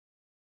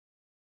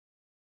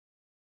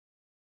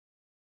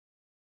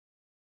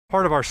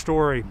Part of our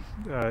story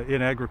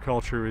in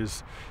agriculture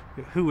is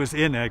who is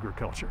in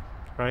agriculture,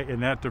 right?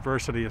 And that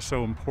diversity is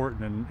so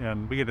important,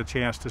 and we get a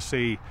chance to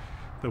see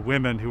the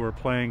women who are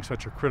playing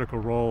such a critical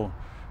role,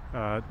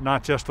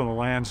 not just on the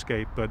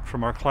landscape, but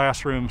from our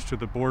classrooms to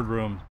the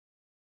boardroom.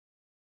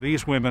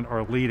 These women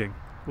are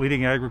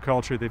leading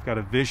agriculture. They've got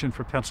a vision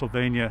for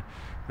Pennsylvania.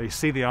 They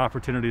see the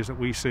opportunities that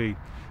we see,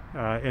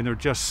 and they're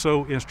just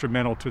so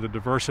instrumental to the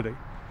diversity,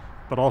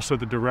 but also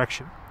the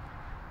direction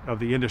of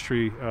the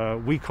industry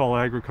we call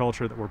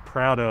agriculture, that we're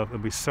proud of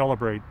and we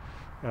celebrate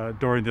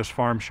during this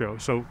farm show.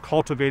 So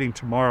Cultivating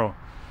Tomorrow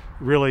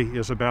really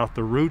is about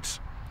the roots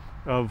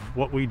of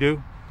what we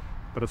do,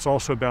 but it's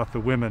also about the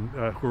women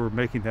who are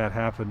making that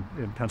happen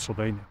in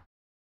Pennsylvania.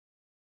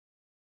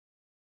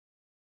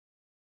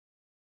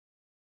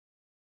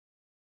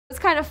 It's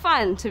kind of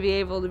fun to be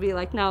able to be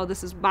like, no,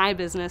 this is my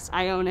business.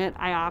 I own it.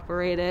 I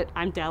operate it.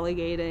 I'm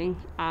delegating.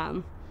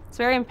 It's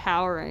very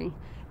empowering.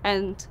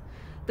 And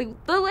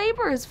the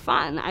labor is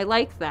fun. I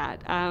like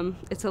that.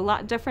 It's a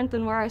lot different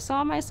than where I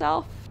saw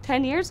myself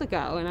 10 years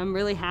ago. And I'm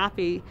really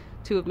happy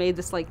to have made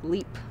this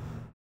leap.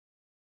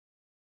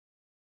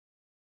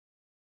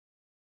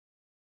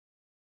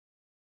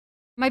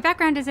 My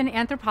background is in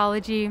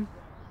anthropology.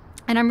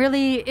 And I'm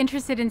really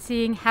interested in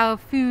seeing how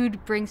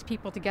food brings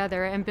people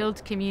together and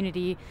builds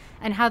community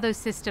and how those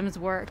systems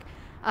work.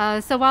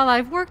 So while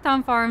I've worked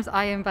on farms,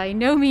 I am by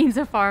no means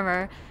a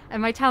farmer,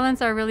 and my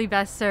talents are really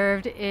best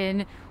served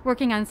in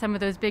working on some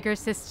of those bigger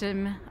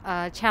system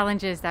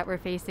challenges that we're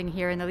facing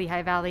here in the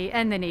Lehigh Valley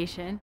and the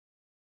nation.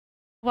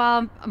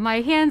 While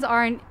my hands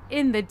aren't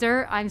in the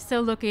dirt, I'm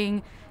still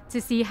looking to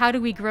see how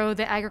do we grow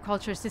the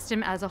agriculture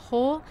system as a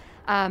whole,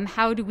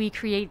 how do we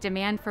create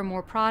demand for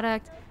more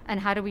product, and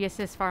how do we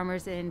assist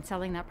farmers in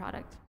selling that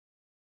product.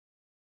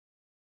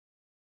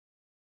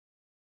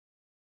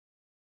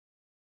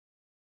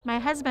 My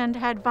husband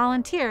had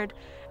volunteered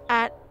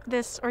at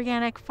this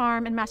organic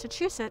farm in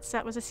Massachusetts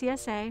that was a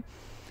CSA,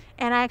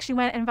 and I actually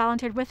went and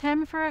volunteered with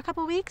him for a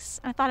couple weeks.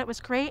 I thought it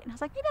was great, and I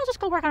was like, maybe I'll just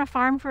go work on a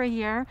farm for a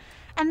year,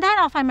 and then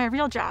I'll find my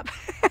real job.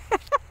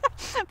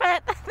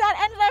 But that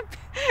ended up,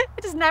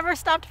 I just never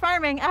stopped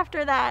farming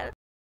after that.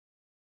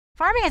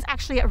 Farming is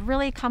actually a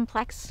really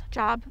complex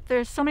job.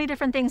 There's so many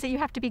different things that you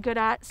have to be good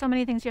at, so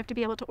many things you have to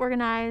be able to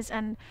organize,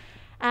 and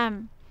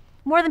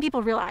more than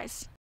people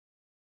realize.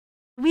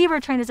 We were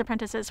trained as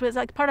apprentices, so it was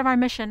like part of our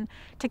mission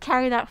to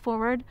carry that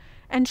forward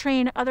and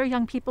train other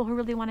young people who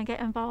really want to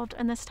get involved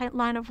in this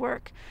line of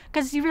work.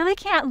 Because you really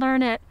can't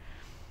learn it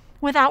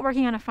without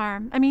working on a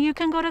farm. I mean, you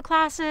can go to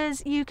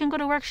classes, you can go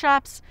to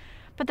workshops,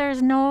 but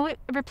there's no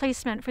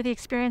replacement for the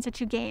experience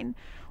that you gain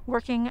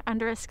working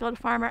under a skilled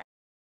farmer.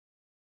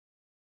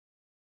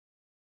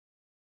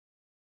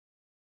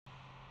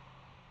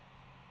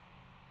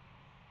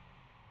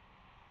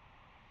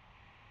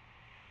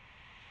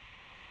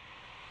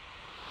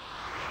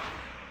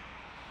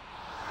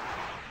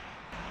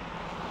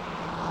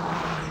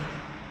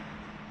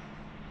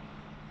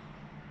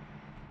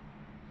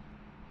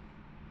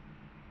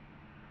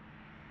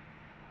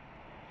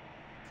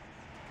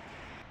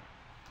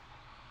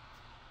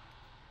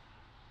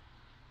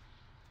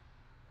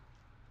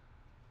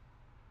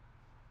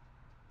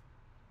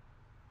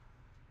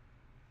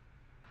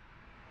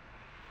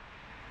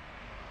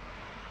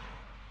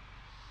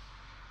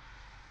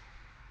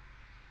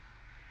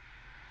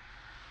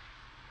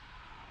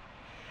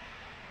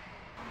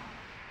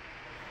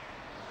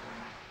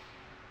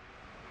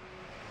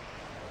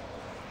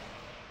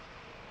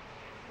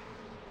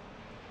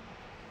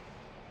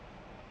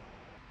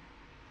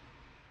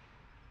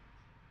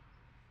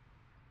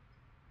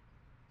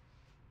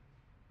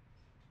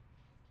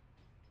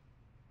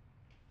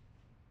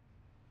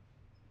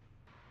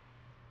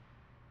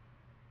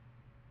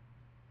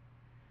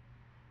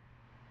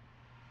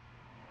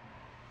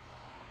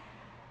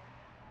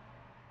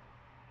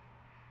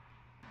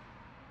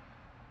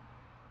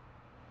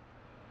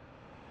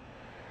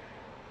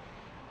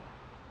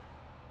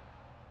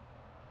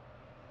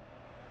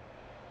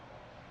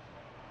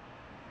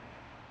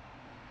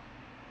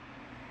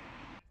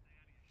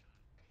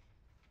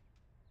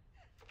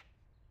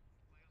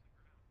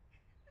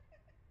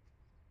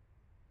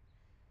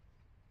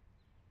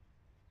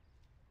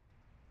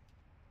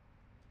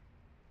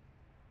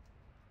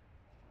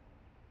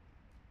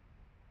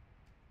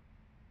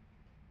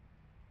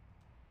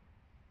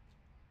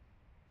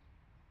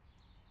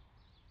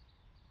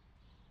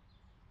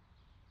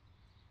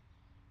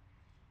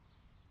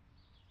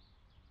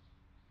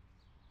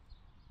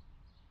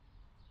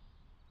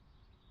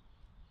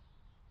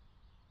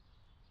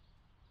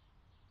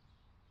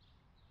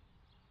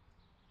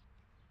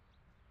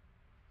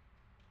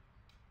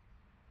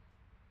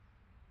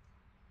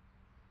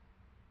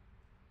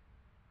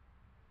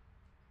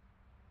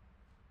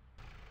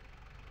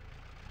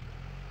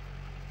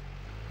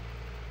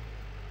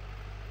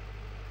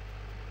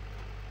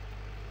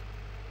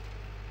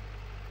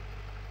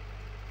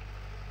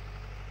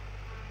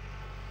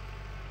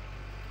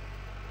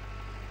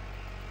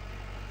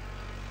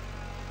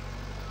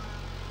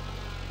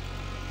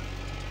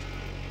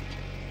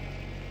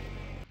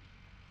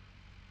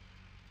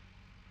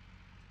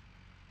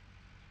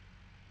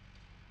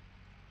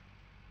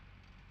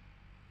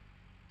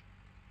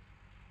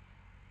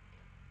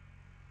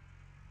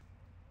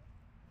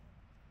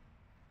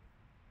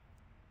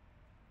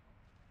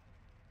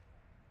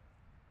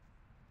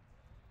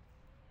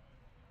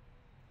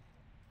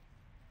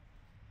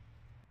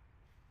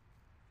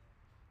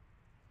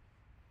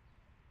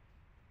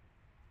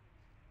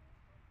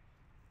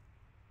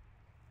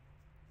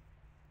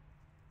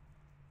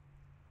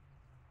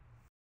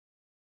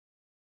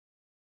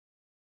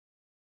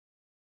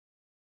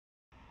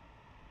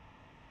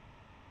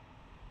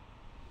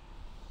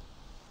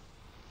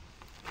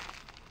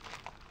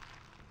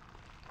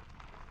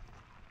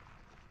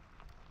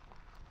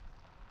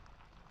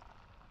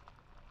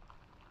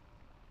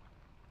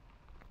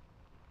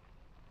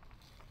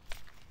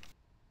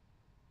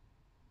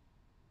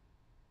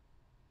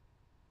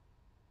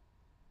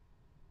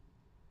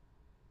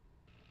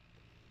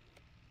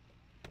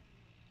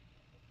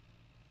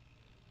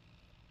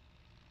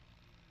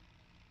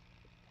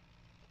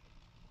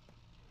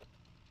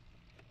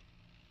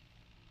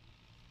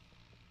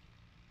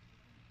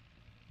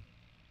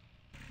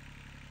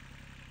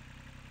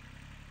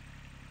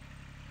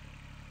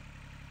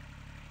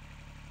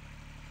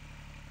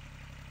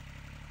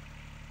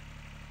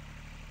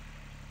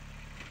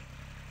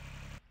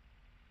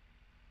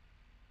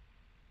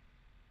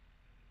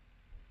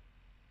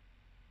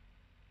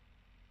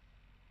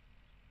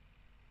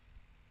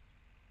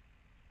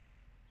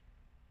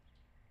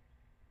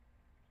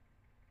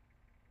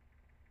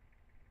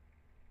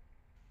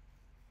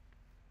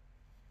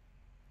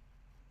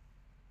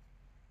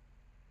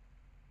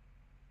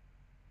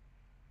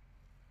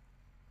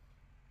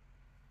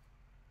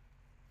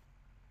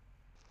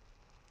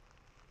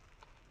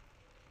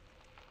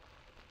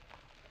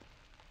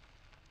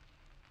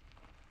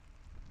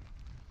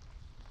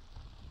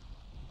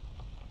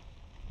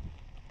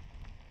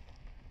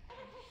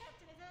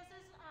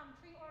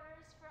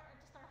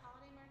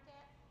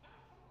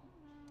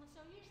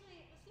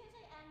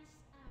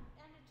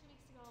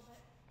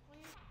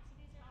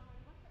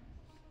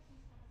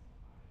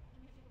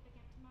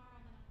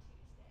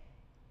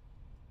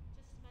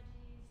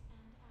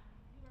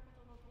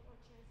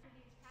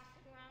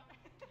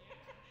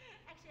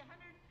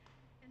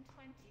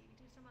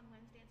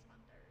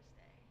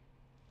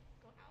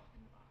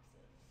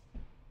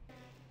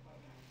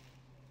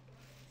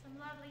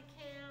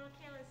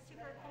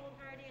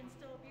 and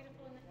still beautiful